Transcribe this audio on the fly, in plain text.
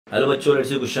Hello बच्चों, let's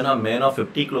see question. A man of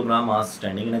 50 kg mass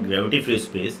standing in a gravity-free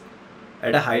space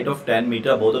at a height of 10 meter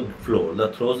above the floor. The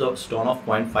throws a stone of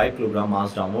 0.5 kg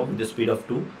mass downward with the speed of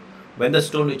 2. When the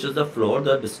stone reaches the floor,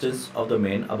 the distance of the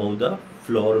man above the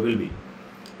floor will be.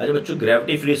 अच्छा बच्चों,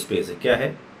 gravity free space है. क्या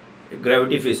है?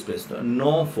 Gravity free space.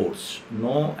 No force,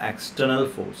 no external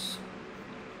force.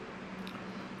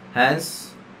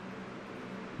 Hence,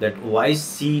 that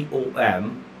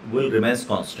YCOM will remain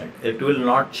constant. It will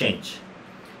not change.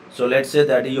 So let's say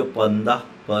that your panda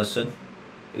person,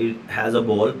 it has a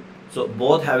ball. So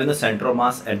both having the center of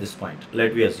mass at this point.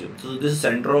 Let me assume. So this is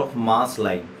center of mass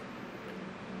line.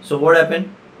 So what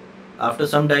happened? After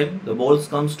some time, the balls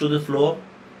comes to the floor.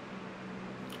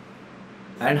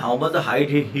 And how much the height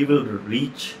he will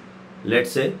reach?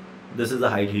 Let's say this is the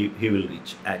height he will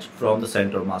reach H from the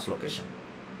center of mass location.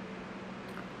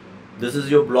 This is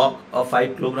your block of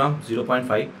 5 kg,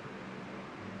 0.5.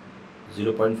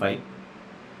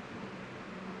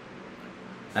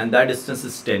 And that distance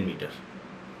is 10 meter,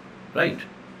 right?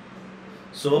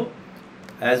 So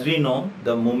as we know,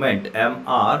 the moment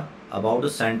mr about the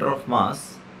center of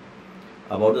mass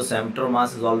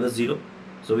is always 0.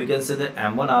 So we can say that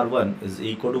m1 r1 is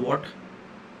equal to what?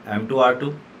 m2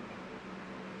 r2.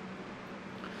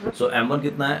 So m1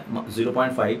 कितना है?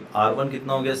 0.5. r1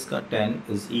 कितना हो गया इसका? 10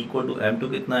 is equal to m2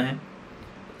 कितना है?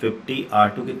 50.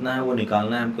 r2 कितना है वो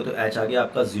निकालना है हमको. तो h आ गया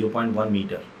आपका 0.1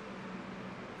 metre.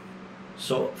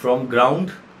 So from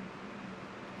ground,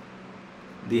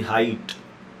 the height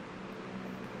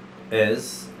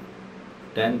is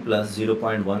 10 plus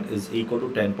 0.1 is equal to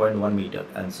 10.1 meter.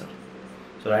 Answer.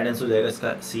 So right answer हो जाएगा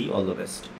इसका C. All the best.